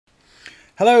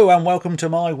Hello and welcome to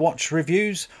my watch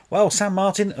reviews. Well, San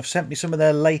Martin have sent me some of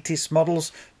their latest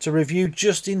models to review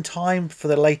just in time for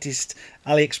the latest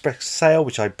AliExpress sale,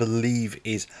 which I believe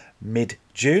is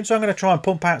mid-June. So I'm going to try and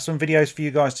pump out some videos for you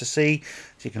guys to see,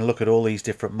 so you can look at all these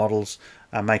different models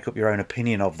and make up your own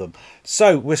opinion of them.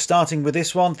 So we're starting with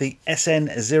this one, the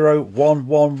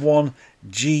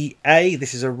SN0111-G-A.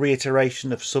 This is a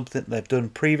reiteration of something they've done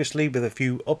previously with a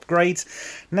few upgrades.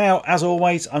 Now, as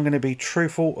always, I'm going to be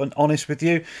truthful and honest with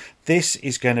you. This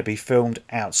is going to be filmed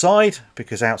outside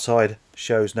because outside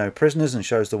shows no prisoners and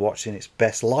shows the watch in its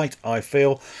best light, I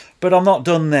feel. But I'm not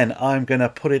done then. I'm going to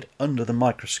put it under the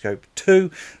microscope too,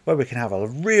 where we can have a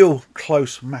real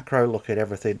close macro look at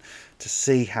everything to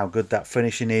see how good that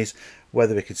finishing is,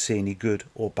 whether we could see any good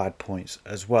or bad points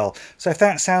as well. So if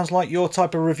that sounds like your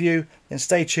type of review, then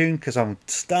stay tuned because I'm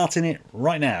starting it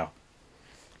right now.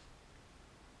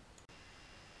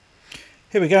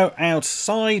 Here we go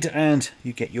outside and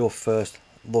you get your first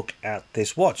look at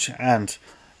this watch, and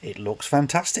it looks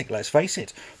fantastic, let's face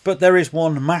it. But there is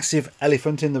one massive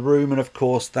elephant in the room, and of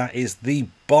course that is the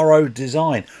borrowed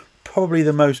design. Probably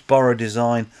the most borrowed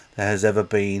design there has ever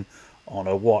been on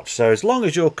a watch. So as long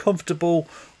as you're comfortable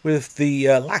with the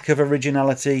lack of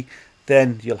originality,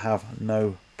 then you'll have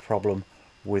no problem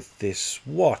with this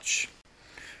watch.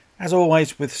 As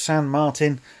always with San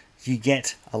Martin, you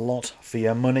get a lot for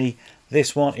your money.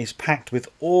 This one is packed with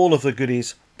all of the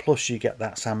goodies, plus you get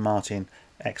that San Martin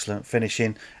excellent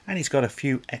finishing, and it's got a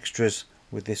few extras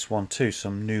with this one too,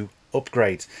 some new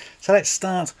upgrades. So let's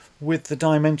start with the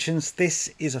dimensions. This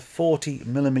is a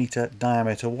 40mm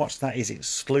diameter watch. That is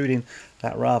excluding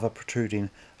that rather protruding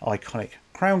iconic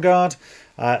crown guard.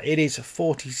 It is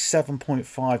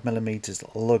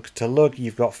 47.5mm lug to lug.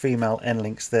 You've got female end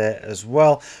links there as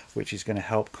well, which is going to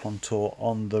help contour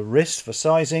on the wrist for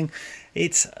sizing.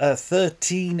 It's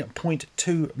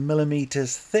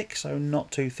 13.2mm thick, so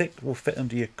not too thick. Will fit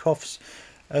under your cuffs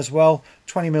as well.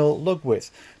 20mm lug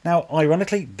width. Now,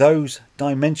 ironically, those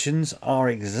dimensions are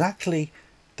exactly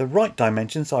the right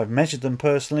dimensions. I've measured them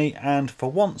personally, and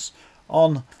for once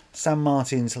on San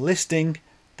Martin's listing,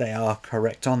 they are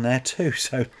correct on there too.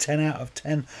 So 10 out of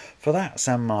 10 for that,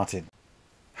 San Martin.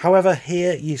 However,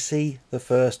 here you see the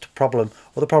first problem,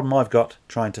 or the problem I've got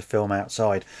trying to film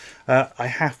outside. I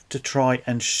have to try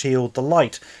and shield the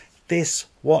light. This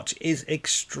watch is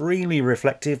extremely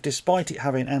reflective, despite it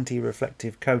having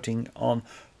anti-reflective coating on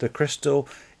the crystal.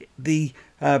 The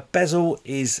bezel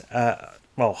is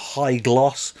well, high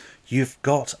gloss. You've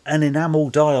got an enamel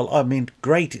dial. I mean,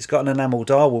 great, it's got an enamel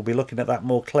dial. We'll be looking at that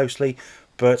more closely,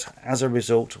 but as a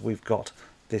result, we've got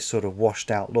this sort of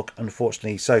washed out look,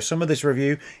 unfortunately. So some of this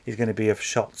review is going to be of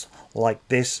shots like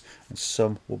this, and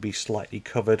some will be slightly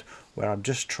covered where I'm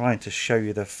just trying to show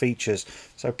you the features.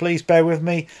 So please bear with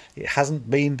me. It hasn't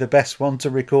been the best one to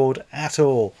record at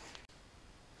all.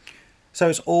 So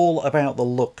it's all about the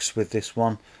looks with this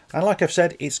one. And like I've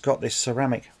said, it's got this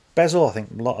ceramic bezel. I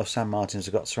think a lot of San Martins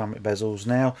have got ceramic bezels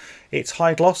now. It's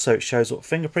high gloss, so it shows up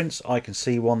fingerprints. I can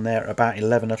see one there about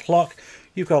 11 o'clock.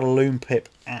 You've got a lume pip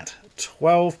at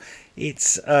 12.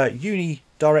 It's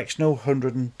unidirectional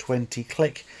 120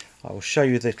 click. I will show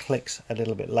you the clicks a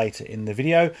little bit later in the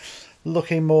video.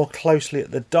 Looking more closely at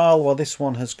the dial, well, this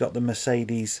one has got the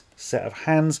Mercedes set of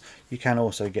hands. You can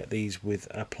also get these with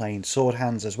plain sword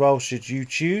hands as well, should you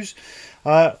choose.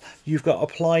 You've got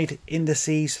applied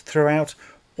indices throughout.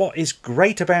 What is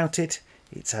great about it,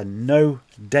 it's a no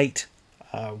date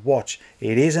watch.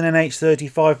 It is an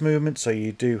NH35 movement, so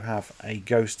you do have a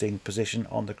ghosting position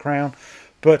on the crown,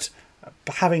 but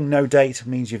having no date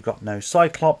means you've got no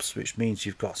cyclops, which means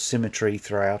you've got symmetry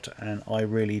throughout, and I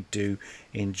really do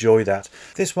enjoy that.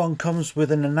 This one comes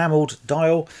with an enamelled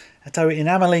dial. So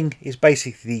enamelling is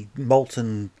basically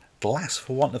molten glass,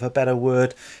 for want of a better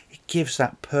word. It gives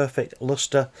that perfect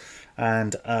luster,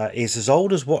 and is as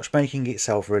old as watchmaking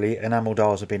itself, really. Enamel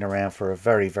dials have been around for a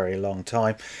very, very long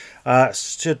time.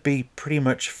 Should be pretty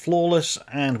much flawless,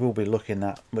 and we'll be looking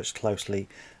at much closely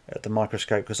at the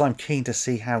microscope because I'm keen to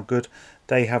see how good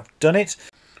they have done it.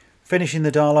 Finishing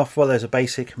the dial off, well, there's a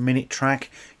basic minute track.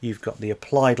 You've got the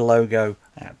applied logo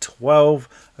at 12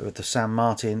 with the San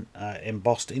Martin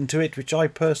embossed into it, which I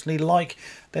personally like.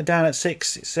 Then down at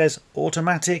 6 it says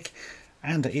automatic,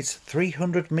 and it's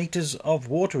 300 meters of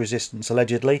water resistance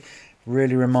allegedly.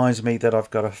 Really reminds me that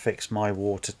I've got to fix my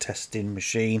water testing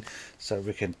machine so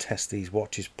we can test these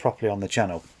watches properly on the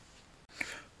channel.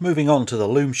 Moving on to the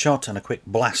lume shot, and a quick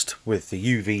blast with the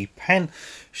UV pen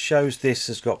shows this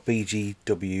has got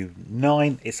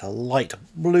BGW9. It's a light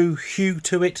blue hue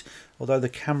to it, although the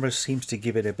camera seems to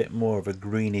give it a bit more of a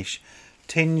greenish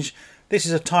tinge. This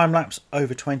is a time lapse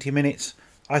over 20 minutes.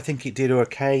 I think it did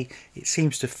okay. It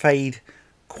seems to fade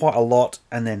quite a lot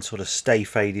and then sort of stay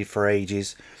faded for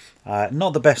ages.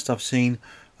 Not the best I've seen,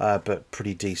 but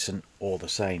pretty decent all the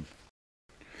same.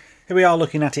 Here we are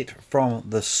looking at it from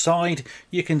the side.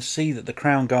 You can see that the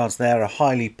crown guards there are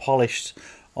highly polished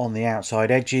on the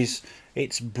outside edges.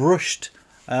 It's brushed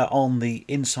on the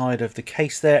inside of the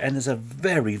case there, and there's a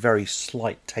very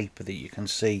slight taper that you can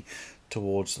see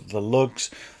towards the lugs.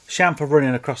 Chamfer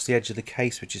running across the edge of the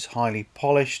case, which is highly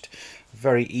polished.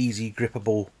 Very easy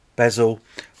grippable bezel.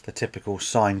 The typical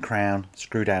sign crown,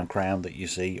 screw down crown that you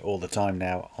see all the time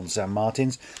now on San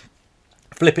Martins.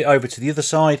 Flip it over to the other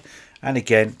side, and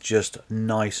again just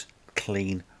nice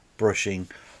clean brushing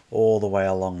all the way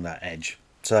along that edge.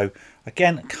 So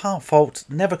again, can't fault,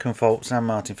 never can fault San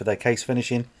Martin for their case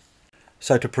finishing.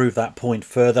 So to prove that point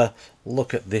further,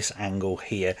 look at this angle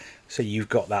here. So you've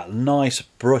got that nice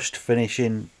brushed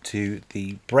finishing to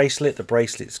the bracelet. The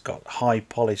bracelet's got high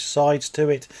polished sides to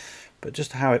it, but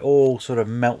just how it all sort of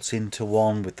melts into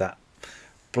one with that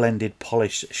blended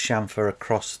polished chamfer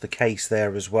across the case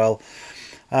there as well.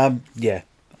 Yeah,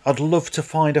 I'd love to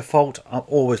find a fault. I'm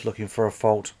always looking for a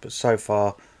fault, but so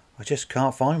far I just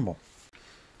can't find one.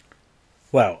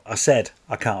 Well, I said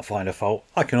I can't find a fault.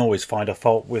 I can always find a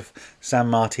fault with San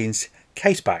Martin's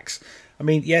case backs. I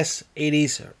mean, yes, it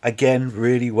is again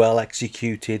really well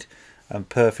executed and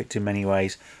perfect in many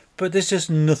ways, but there's just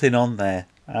nothing on there,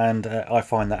 and I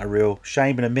find that a real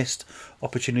shame and a missed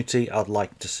opportunity. I'd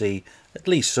like to see at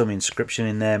least some inscription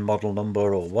in there, model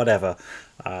number or whatever.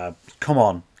 Come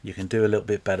on, you can do a little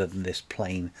bit better than this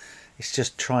plain. It's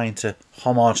just trying to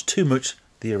homage too much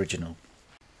the original.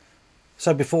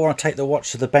 So before I take the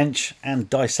watch to the bench and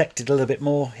dissect it a little bit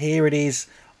more, here it is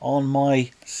on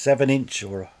my 7-inch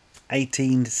or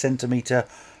 18 centimetre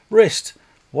wrist.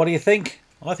 What do you think?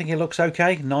 I think it looks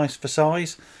okay, nice for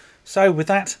size. So with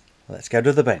that, let's go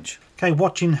to the bench. Okay,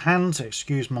 watch in hand,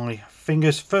 excuse my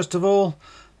fingers. First of all,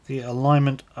 the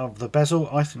alignment of the bezel,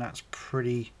 I think that's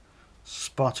pretty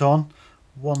spot on.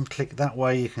 One click that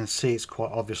way, you can see it's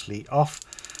quite obviously off.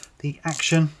 The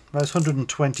action, there's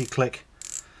 120 click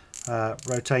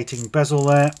rotating bezel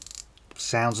there.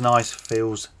 Sounds nice,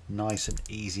 feels nice and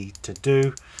easy to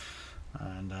do,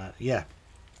 and yeah,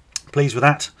 pleased with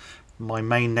that. My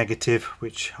main negative,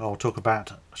 which I'll talk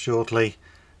about shortly,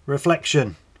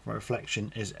 reflection.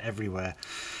 Reflection is everywhere.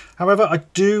 However, I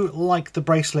do like the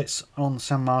bracelets on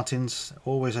San Martins.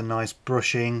 Always a nice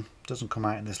brushing, doesn't come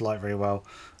out in this light very well,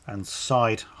 and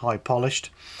side high polished.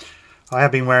 I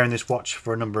have been wearing this watch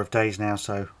for a number of days now,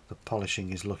 so the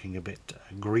polishing is looking a bit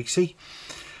greasy.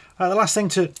 The last thing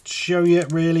to show you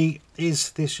really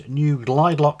is this new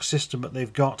glide lock system that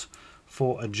they've got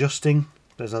for adjusting.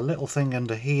 There's a little thing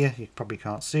under here, you probably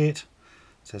can't see it.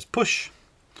 It says push.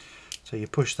 So you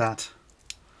push that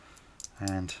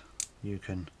and you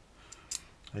can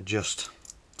adjust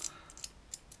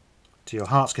to your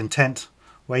heart's content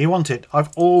where you want it.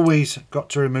 I've always got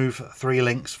to remove 3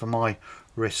 links for my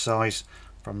wrist size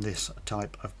from this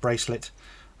type of bracelet,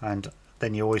 and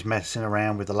then you're always messing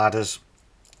around with the ladders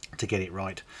to get it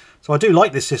right. So I do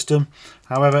like this system.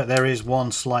 However, there is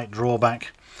one slight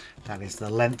drawback. That is the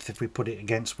length. If we put it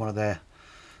against one of their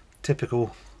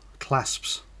typical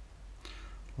clasps,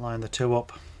 line the two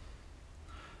up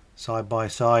side by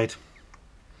side,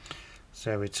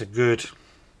 so it's a good,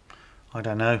 I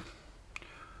don't know,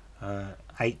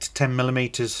 8 to 10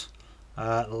 millimeters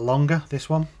longer, this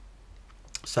one.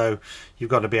 So you've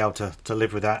got to be able to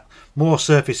live with that. More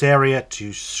surface area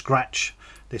to scratch.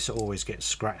 This always gets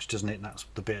scratched, doesn't it? That's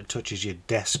the bit that touches your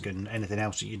desk and anything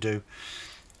else that you do.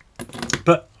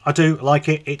 But I do like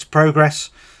it. It's progress.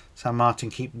 San Martin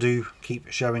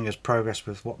keep showing us progress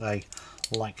with what they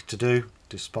like to do,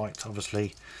 despite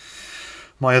obviously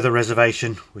my other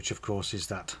reservation, which of course is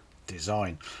that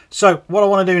design. So what I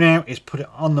want to do now is put it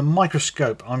on the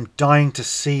microscope. I'm dying to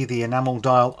see the enamel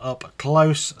dial up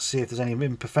close, see if there's any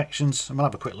imperfections, and we'll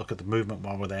have a quick look at the movement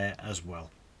while we're there as well.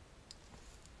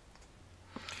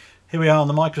 Here we are on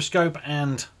the microscope,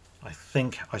 and I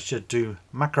think I should do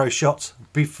macro shots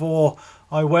before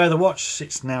I wear the watch.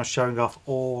 It's now showing off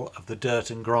all of the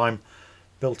dirt and grime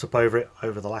built up over it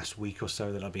over the last week or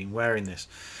so that I've been wearing this.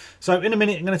 So in a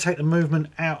minute I'm going to take the movement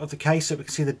out of the case so we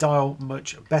can see the dial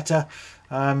much better.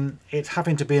 It's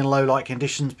having to be in low light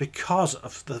conditions because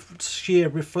of the sheer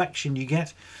reflection you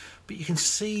get, but you can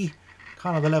see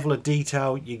kind of the level of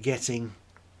detail you're getting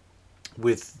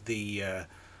with the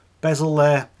bezel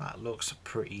there. That looks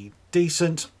pretty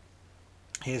decent.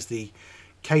 Here's the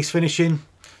case finishing,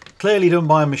 clearly done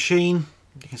by a machine.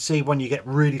 You can see when you get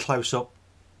really close up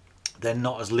they're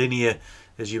not as linear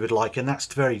as you would like, and that's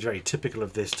very typical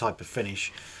of this type of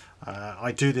finish.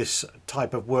 I do this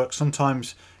type of work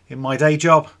sometimes in my day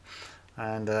job,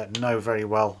 and know very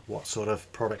well what sort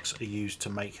of products are used to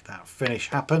make that finish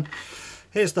happen.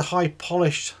 Here's the high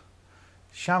polished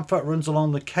chamfer, runs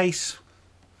along the case,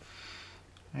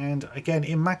 and again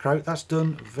in macro that's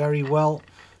done very well.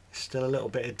 Still a little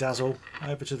bit of dazzle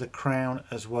over to the crown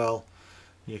as well.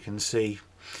 You can see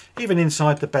even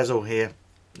inside the bezel here,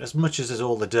 as much as there's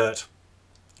all the dirt,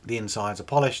 the insides are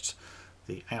polished,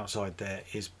 the outside there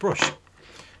is brushed.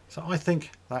 So I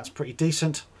think that's pretty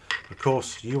decent. Of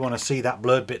course you want to see that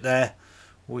blurred bit there,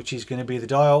 which is going to be the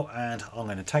dial, and I'm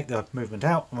going to take the movement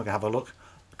out and we're going to have a look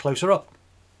closer up.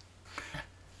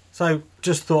 So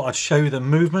just thought I'd show you the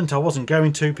movement. I wasn't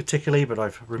going to particularly, but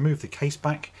I've removed the case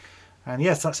back, and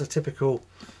yes, that's a typical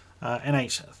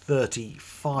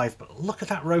NH35, but look at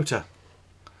that rotor.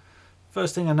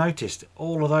 First thing I noticed,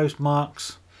 all of those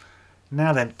marks.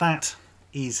 Now then, that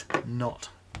is not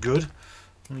good.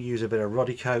 I'm going to use a bit of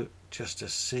Roddy coat just to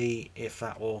see if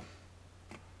that will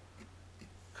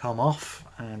come off,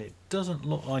 and it doesn't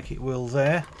look like it will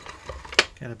there.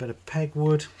 Get a bit of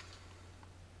pegwood.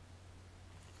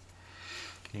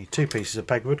 Need 2 pieces of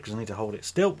pegwood because I need to hold it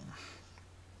still.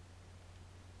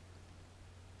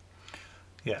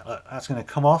 Yeah, that's going to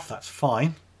come off, that's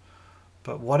fine,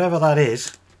 but whatever that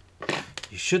is,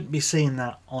 you shouldn't be seeing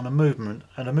that on a movement,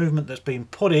 and a movement that's been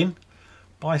put in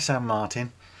by San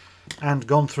Martin and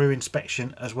gone through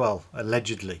inspection as well,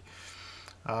 allegedly.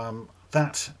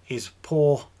 That is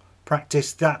poor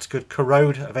practice. That could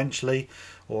corrode eventually,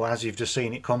 or as you've just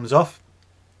seen, it comes off.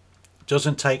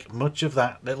 Doesn't take much of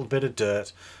that little bit of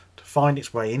dirt to find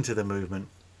its way into the movement.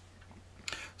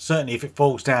 Certainly if it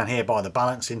falls down here by the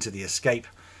balance into the escape,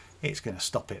 it's going to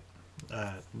stop it.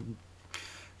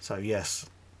 So yes,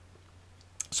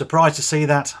 surprised to see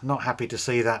that, not happy to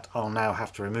see that. I'll now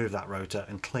have to remove that rotor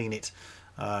and clean it,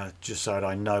 just so that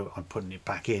I know I'm putting it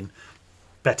back in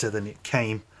better than it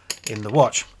came in the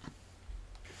watch.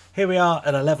 Here we are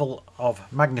at a level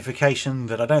of magnification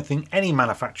that I don't think any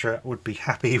manufacturer would be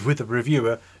happy with the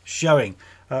reviewer showing.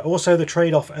 Also, the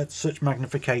trade-off at such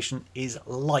magnification is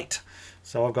light.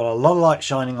 So I've got a lot of light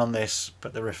shining on this,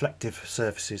 but the reflective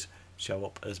surfaces show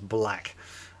up as black.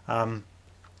 And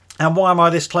why am I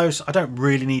this close? I don't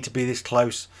really need to be this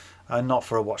close, not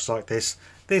for a watch like this.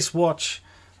 This watch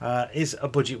is a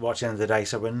budget watch at the end of the day,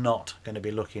 so we're not going to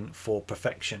be looking for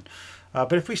perfection.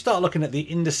 But if we start looking at the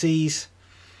indices,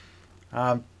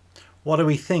 what do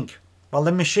we think? Well,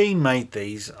 the machine made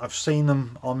these. I've seen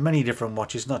them on many different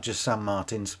watches, not just San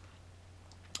Martin's,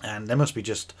 and they must be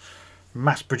just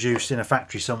mass produced in a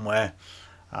factory somewhere,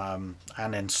 and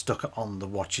then stuck on the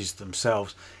watches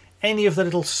themselves. Any of the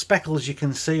little speckles you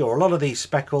can see, or a lot of these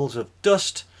speckles of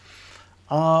dust,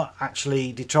 are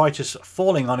actually detritus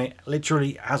falling on it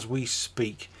literally as we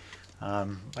speak.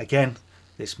 Again,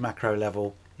 this macro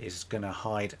level is going to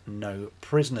hide no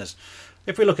prisoners.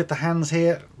 If we look at the hands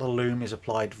here, the loom is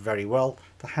applied very well.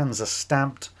 The hands are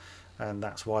stamped, and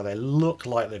that's why they look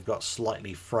like they've got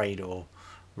slightly frayed or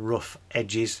rough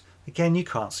edges. Again, you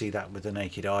can't see that with the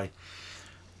naked eye.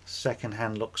 Second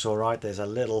hand looks alright. There's a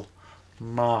little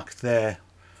mark there,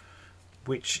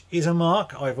 which is a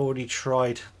mark. I've already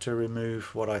tried to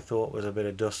remove what I thought was a bit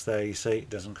of dust there. You see, it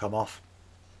doesn't come off.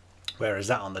 Whereas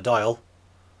that on the dial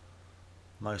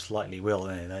most likely will.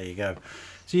 There you go.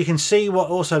 So you can see what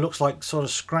also looks like sort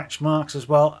of scratch marks as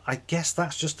well. I guess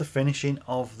that's just the finishing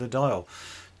of the dial.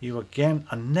 You again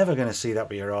are never going to see that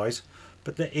with your eyes,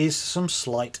 but there is some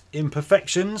slight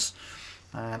imperfections,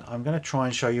 and I'm going to try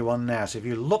and show you one now. So if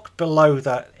you look below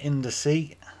that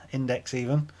index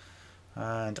even,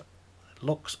 and it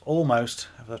looks almost,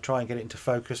 if I try and get it into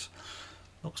focus,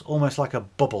 looks almost like a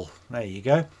bubble. There you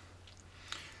go.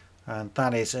 And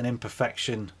that is an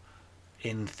imperfection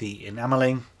in the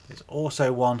enameling. There's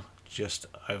also one just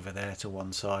over there to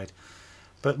one side.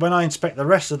 But when I inspect the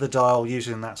rest of the dial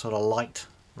using that sort of light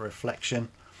reflection,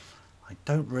 I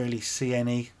don't really see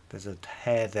any. There's a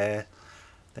hair there.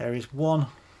 There is one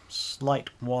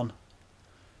slight one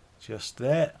just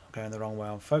there. I'm going the wrong way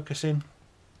on focusing.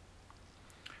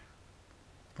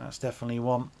 That's definitely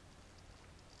one.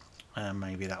 And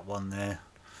maybe that one there.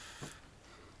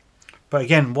 But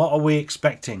again, what are we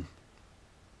expecting?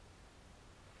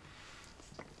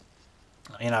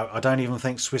 You know, I don't even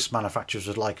think Swiss manufacturers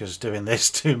would like us doing this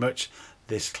too much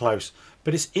this close.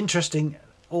 But it's interesting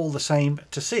all the same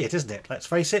to see it, isn't it? Let's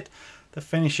face it, the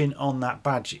finishing on that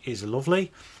badge is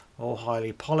lovely, all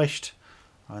highly polished,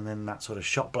 and then that sort of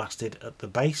shot blasted at the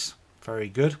base, very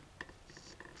good.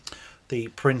 The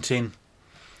printing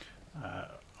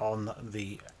on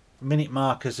the minute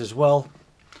markers as well,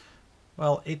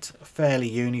 well, it's fairly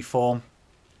uniform.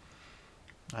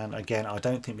 And again, I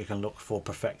don't think we can look for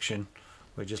perfection.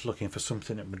 We're just looking for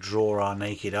something that would draw our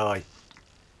naked eye.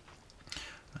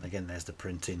 And again, there's the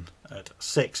printing at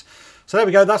 6. So there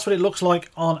we go. That's what it looks like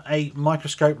on a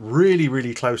microscope, really,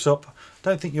 really close up.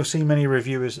 Don't think you'll see many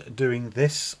reviewers doing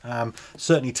this.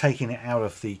 Certainly taking it out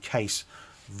of the case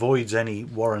voids any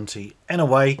warranty in a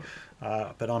way,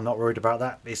 but I'm not worried about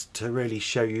that. It's to really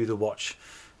show you the watch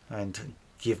and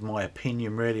give my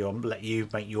opinion, really, or let you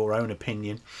make your own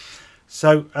opinion.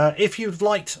 So if you've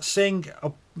liked seeing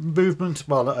a movement,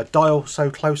 well, a dial so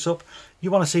close up,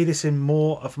 you want to see this in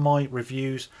more of my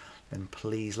reviews, then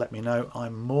please let me know.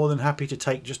 I'm more than happy to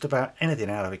take just about anything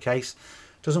out of a case.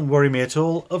 Doesn't worry me at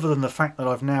all, other than the fact that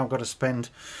I've now got to spend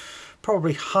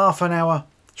probably half an hour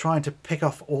trying to pick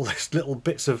off all these little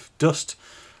bits of dust,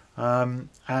 and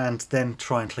then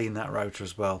try and clean that rotor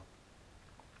as well.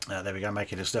 There we go,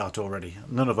 making a start already.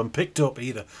 None of them picked up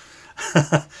either.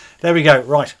 There we go.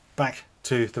 Right, back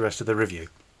to the rest of the review.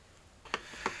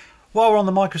 While we're on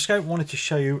the microscope, I wanted to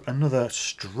show you another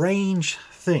strange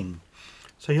thing.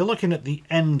 So you're looking at the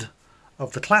end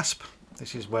of the clasp.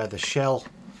 This is where the shell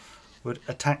would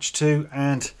attach to,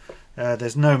 and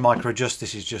there's no micro adjust.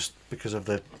 This is just because of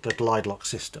the glide lock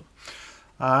system.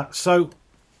 So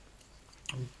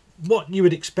what you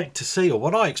would expect to see, or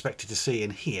what I expected to see in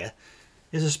here,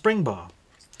 is a spring bar.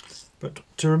 But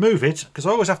to remove it, because I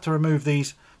always have to remove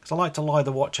these, because I like to lie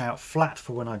the watch out flat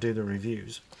for when I do the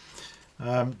reviews.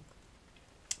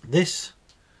 This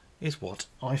is what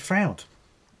I found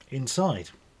inside.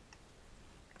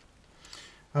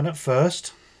 And at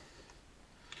first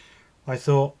I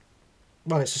thought,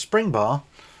 well, it's a spring bar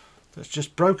that's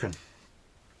just broken.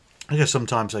 I guess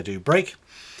sometimes they do break,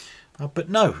 but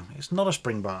no, it's not a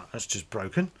spring bar that's just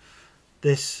broken.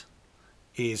 This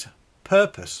is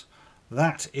purpose.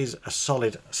 That is a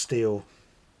solid steel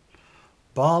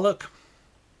bar look.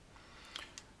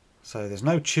 So there's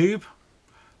no tube.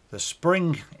 The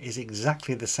spring is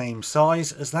exactly the same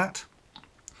size as that.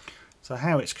 So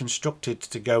how it's constructed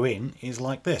to go in is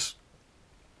like this.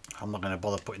 I'm not going to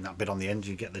bother putting that bit on the end,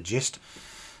 you get the gist.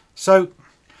 So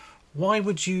why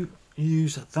would you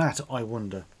use that, I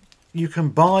wonder? You can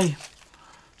buy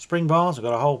spring bars. I've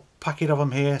got a whole packet of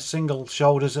them here, single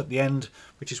shoulders at the end,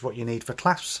 which is what you need for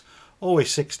clasps. Always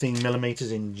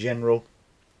 16mm in general.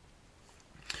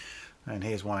 And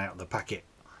here's one out of the packet.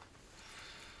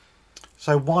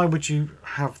 So why would you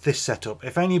have this set up?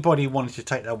 If anybody wanted to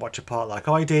take their watch apart like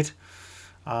I did,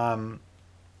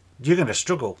 you're going to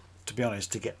struggle, to be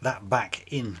honest, to get that back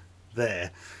in there,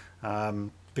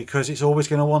 because it's always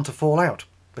going to want to fall out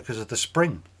because of the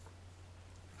spring.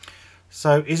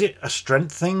 So is it a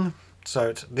strength thing?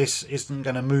 So this isn't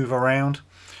going to move around,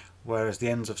 whereas the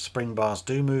ends of spring bars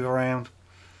do move around.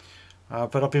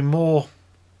 But I've been more...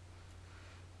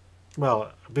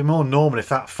 Well, it'd be more normal if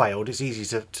that failed. It's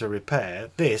easy to repair.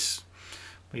 This,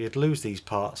 but you'd lose these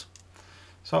parts.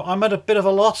 So I'm at a bit of a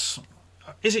loss.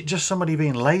 Is it just somebody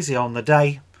being lazy on the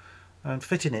day and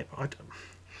fitting it?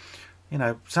 You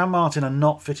know, San Martin are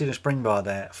not fitting a spring bar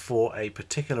there for a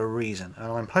particular reason. And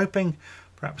I'm hoping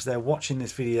perhaps they're watching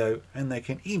this video and they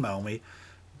can email me,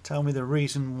 tell me the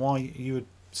reason why you would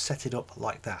set it up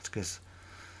like that. Because,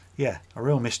 yeah, a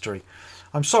real mystery.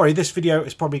 I'm sorry, this video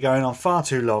is probably going on far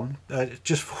too long,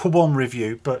 just for one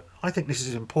review, but I think this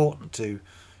is important to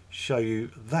show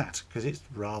you that, because it's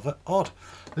rather odd.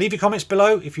 Leave your comments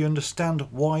below if you understand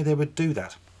why they would do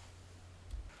that.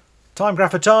 Time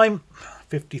graph of time,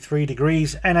 53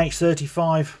 degrees,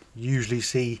 NH35, usually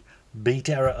see beat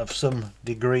error of some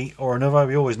degree or another.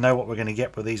 We always know what we're going to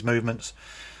get with these movements.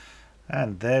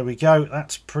 And there we go,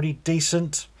 that's pretty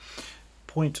decent.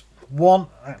 0.1,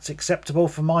 that's acceptable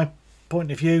for my point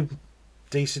of view,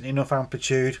 decent enough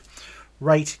amplitude.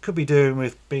 Rate could be doing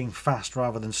with being fast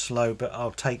rather than slow, but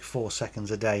I'll take 4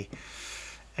 seconds a day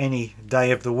any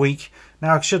day of the week.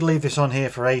 Now I should leave this on here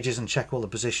for ages and check all the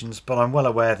positions, but I'm well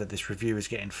aware that this review is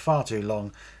getting far too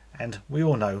long, and we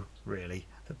all know really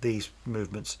that these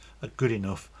movements are good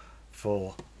enough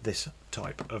for this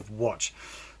type of watch.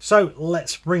 So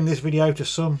let's bring this video to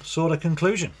some sort of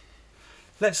conclusion.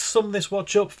 Let's sum this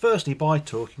watch up firstly by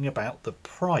talking about the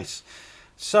price.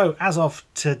 So as of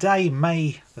today,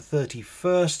 May the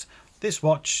 31st, this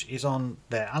watch is on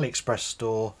their AliExpress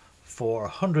store for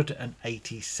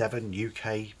 187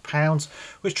 UK pounds,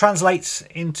 which translates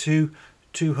into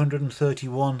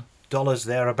 $231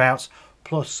 thereabouts,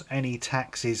 plus any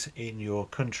taxes in your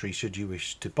country should you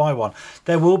wish to buy one.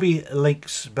 There will be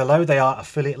links below. They are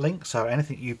affiliate links, so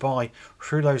anything you buy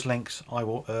through those links, I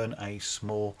will earn a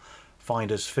small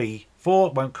finder's fee for.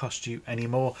 It won't cost you any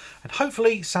more. And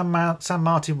hopefully San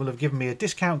Martin will have given me a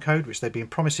discount code, which they've been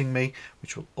promising me,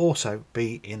 which will also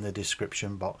be in the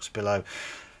description box below.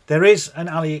 There is an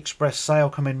AliExpress sale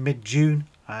coming mid-June,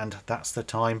 and that's the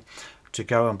time to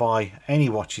go and buy any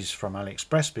watches from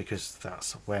AliExpress, because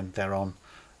that's when they're on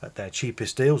at their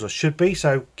cheapest deals, or should be.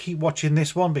 So keep watching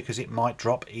this one because it might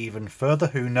drop even further,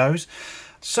 who knows.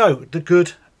 So the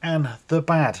good and the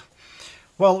bad.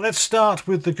 Well, let's start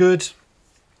with the good.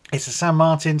 It's a San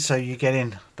Martin, so you get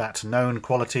in that known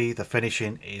quality. The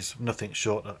finishing is nothing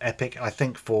short of epic. I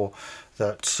think for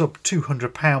the sub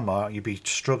 £200 mark, you'd be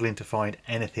struggling to find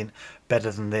anything better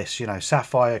than this. You know,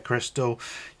 sapphire crystal,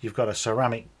 you've got a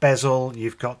ceramic bezel,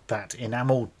 you've got that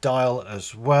enamel dial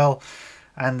as well,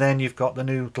 and then you've got the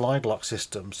new glide lock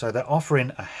system. So they're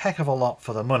offering a heck of a lot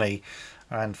for the money,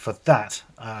 and for that,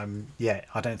 yeah,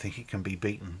 I don't think it can be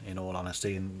beaten, in all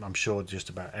honesty, and I'm sure just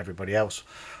about everybody else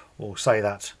will say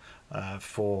that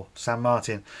for San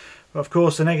Martin. But of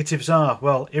course, the negatives are,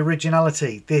 well,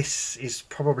 originality. This is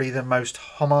probably the most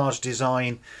homage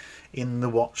design in the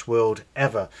watch world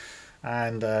ever,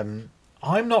 and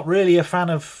I'm not really a fan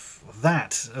of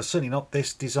that. Certainly not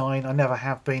this design. I never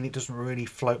have been. It doesn't really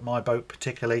float my boat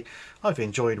particularly. I've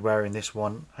enjoyed wearing this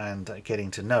one and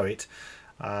getting to know it,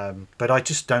 but I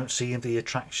just don't see the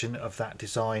attraction of that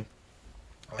design.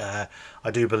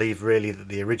 I do believe really that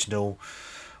the original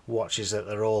watches that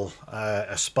they're all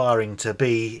aspiring to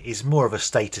be is more of a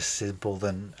status symbol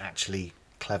than actually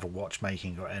clever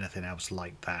watchmaking or anything else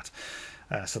like that.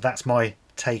 So that's my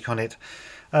take on it.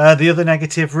 The other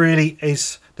negative really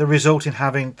is the result in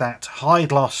having that high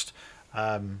glossed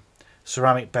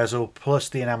ceramic bezel plus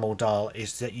the enamel dial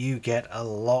is that you get a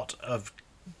lot of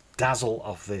dazzle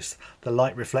of this. The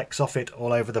light reflects off it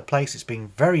all over the place. It's been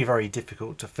very, very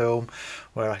difficult to film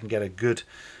where I can get a good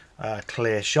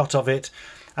clear shot of it.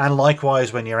 And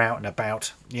likewise, when you're out and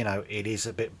about, you know, it is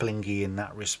a bit blingy in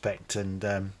that respect.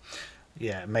 And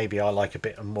yeah, maybe I like a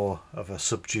bit more of a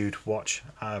subdued watch.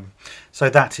 So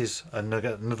that is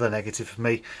another negative for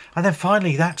me. And then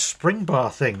finally, that spring bar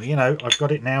thing. You know, I've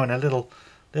got it now in a little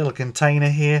container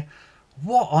here.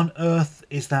 What on earth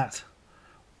is that?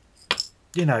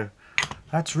 You know,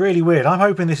 that's really weird. I'm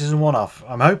hoping this isn't one-off.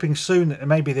 I'm hoping soon that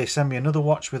maybe they send me another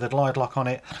watch with a glide lock on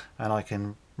it, and I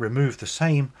can remove the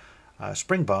same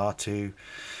spring bar to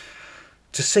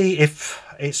see if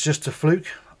it's just a fluke,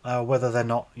 whether they're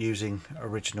not using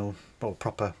original or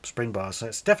proper spring bars. So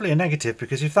it's definitely a negative,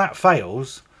 because if that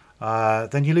fails,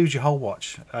 then you lose your whole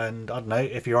watch. And I don't know,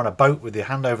 if you're on a boat with your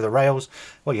hand over the rails,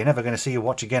 well, you're never going to see your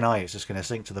watch again, are you? It's just going to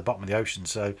sink to the bottom of the ocean.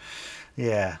 So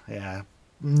yeah,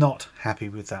 not happy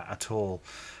with that at all.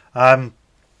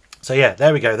 So yeah,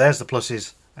 there we go. There's the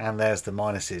pluses and there's the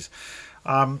minuses.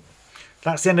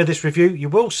 That's the end of this review. You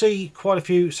will see quite a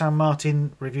few San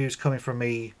Martin reviews coming from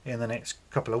me in the next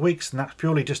couple of weeks, and that's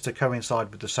purely just to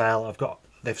coincide with the sale.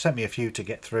 They've sent me a few to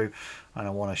get through, and I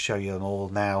want to show you them all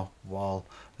now while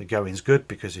the going's good,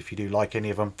 because if you do like any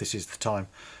of them, this is the time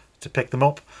to pick them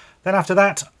up. Then after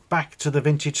that, back to the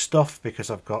vintage stuff,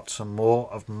 because I've got some more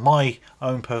of my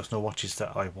own personal watches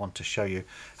that I want to show you.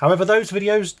 However, those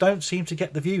videos don't seem to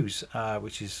get the views,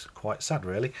 which is quite sad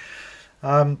really.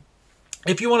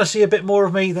 If you want to see a bit more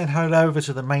of me, then head over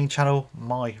to the main channel,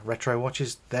 My Retro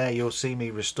Watches. There you'll see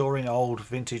me restoring old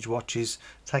vintage watches,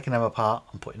 taking them apart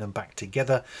and putting them back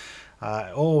together.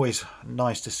 Always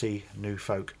nice to see new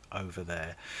folk over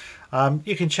there.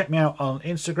 You can check me out on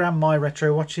Instagram, My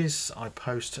Retro Watches. I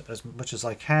post as much as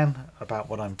I can about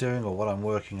what I'm doing or what I'm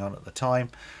working on at the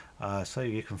time. So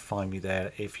you can find me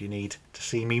there if you need to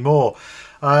see me more.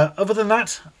 Other than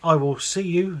that, I will see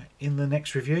you in the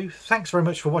next review. Thanks very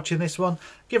much for watching this one.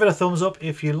 Give it a thumbs up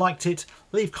if you liked it.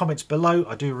 Leave comments below.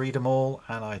 I do read them all,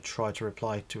 and I try to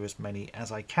reply to as many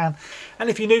as I can.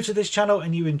 And if you're new to this channel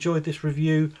and you enjoyed this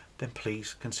review, then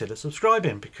please consider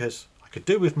subscribing, because I could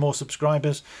do with more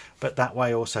subscribers, but that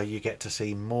way also you get to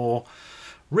see more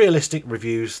realistic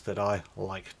reviews that I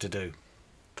like to do.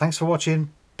 Thanks for watching.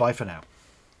 Bye for now.